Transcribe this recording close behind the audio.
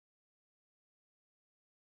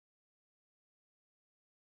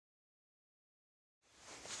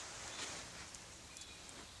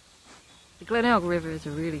The Glenelg River is a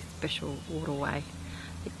really special waterway.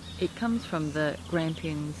 It comes from the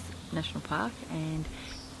Grampians National Park, and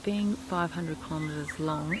being 500 kilometres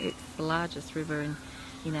long, it's the largest river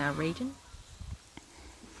in our region.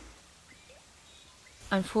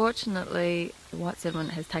 Unfortunately, white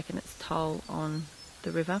settlement has taken its toll on the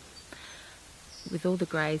river. With all the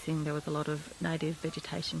grazing, there was a lot of native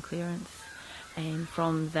vegetation clearance, and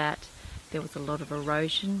from that there was a lot of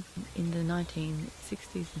erosion. In the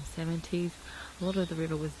 1960s and 70s, a lot of the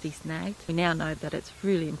river was desnagged. We now know that it's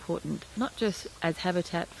really important, not just as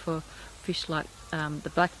habitat for fish like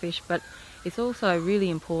the blackfish, but it's also really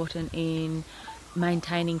important in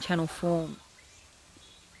maintaining channel form.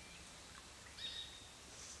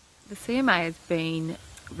 The CMA has been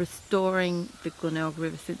restoring the Glenelg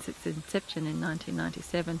River since its inception in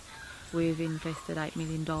 1997. We've invested $8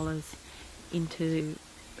 million into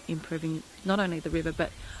improving not only the river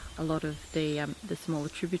but a lot of the smaller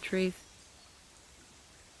tributaries.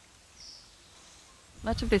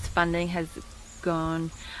 Much of this funding has gone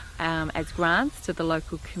as grants to the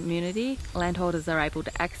local community. Landholders are able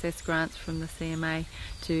to access grants from the CMA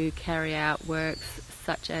to carry out works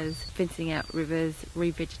such as fencing out rivers,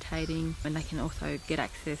 revegetating, and they can also get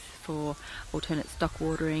access for alternate stock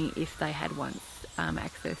watering if they had once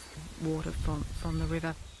accessed water from the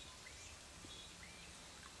river.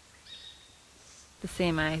 The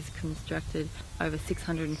CMA has constructed over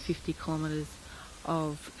 650 kilometres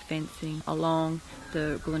of fencing along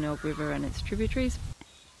the Glenelg River and its tributaries.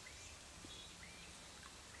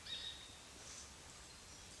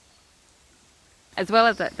 As well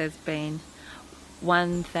as that, there's been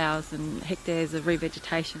 1,000 hectares of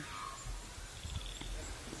revegetation.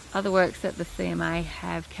 Other works that the CMA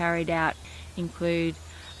have carried out include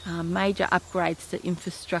major upgrades to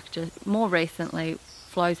infrastructure. More recently,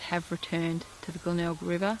 flows have returned to the Glenelg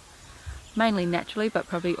River, mainly naturally, but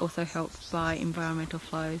probably also helped by environmental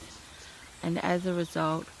flows. And as a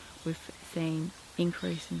result, we've seen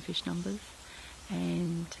increase in fish numbers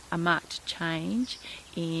and a marked change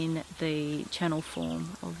in the channel form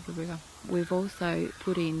of the river. We've also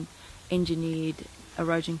put in engineered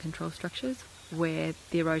erosion control structures where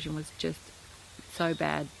the erosion was just so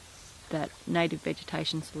bad that native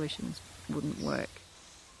vegetation solutions wouldn't work.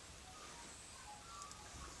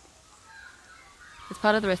 As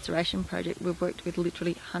part of the restoration project, we've worked with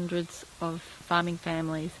literally hundreds of farming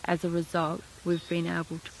families. As a result, we've been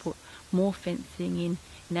able to put more fencing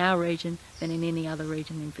in our region than in any other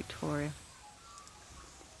region in Victoria.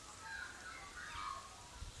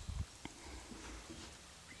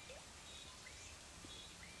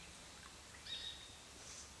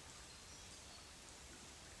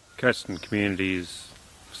 Caston community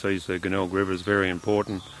sees the Glenelg River as a very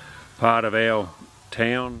important part of our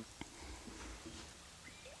town.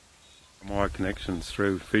 My connections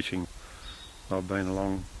through fishing. I've been a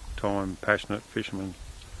long time passionate fisherman,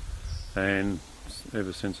 and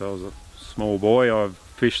ever since I was a small boy I've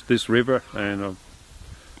fished this river, and I've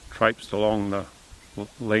traipsed along the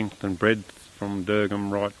length and breadth from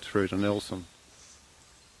Durgam right through to Nelson.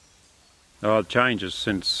 The changes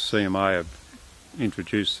since CMA have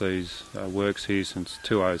introduced these works here since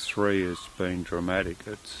 2003 has been dramatic.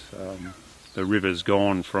 It's the river's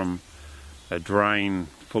gone from a drain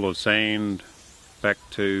full of sand back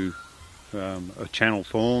to a channel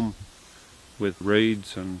form with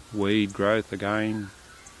reeds and weed growth again.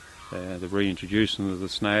 The reintroduction of the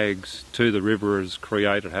snags to the river has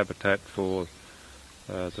created habitat for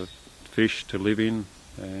the fish to live in,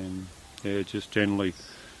 and just generally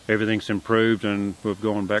everything's improved, and we've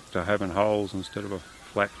gone back to having holes instead of a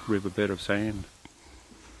flat riverbed of sand.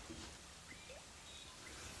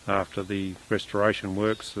 After the restoration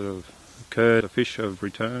works that have occurred, the fish have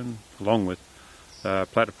returned along with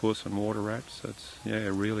platypus and water rats. It's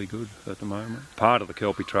really good at the moment. Part of the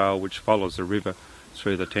Kelpie Trail, which follows the river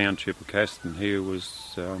through the township of Caston here,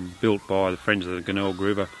 was built by the Friends of the Glenelg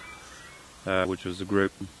River, which was a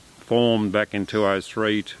group formed back in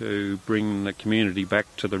 2003 to bring the community back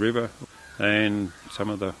to the river, and some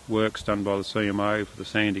of the works done by the CMA for the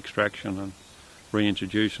sand extraction and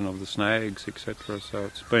reintroduction of the snags, etc. So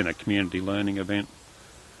it's been a community learning event,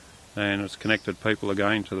 and it's connected people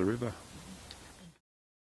again to the river.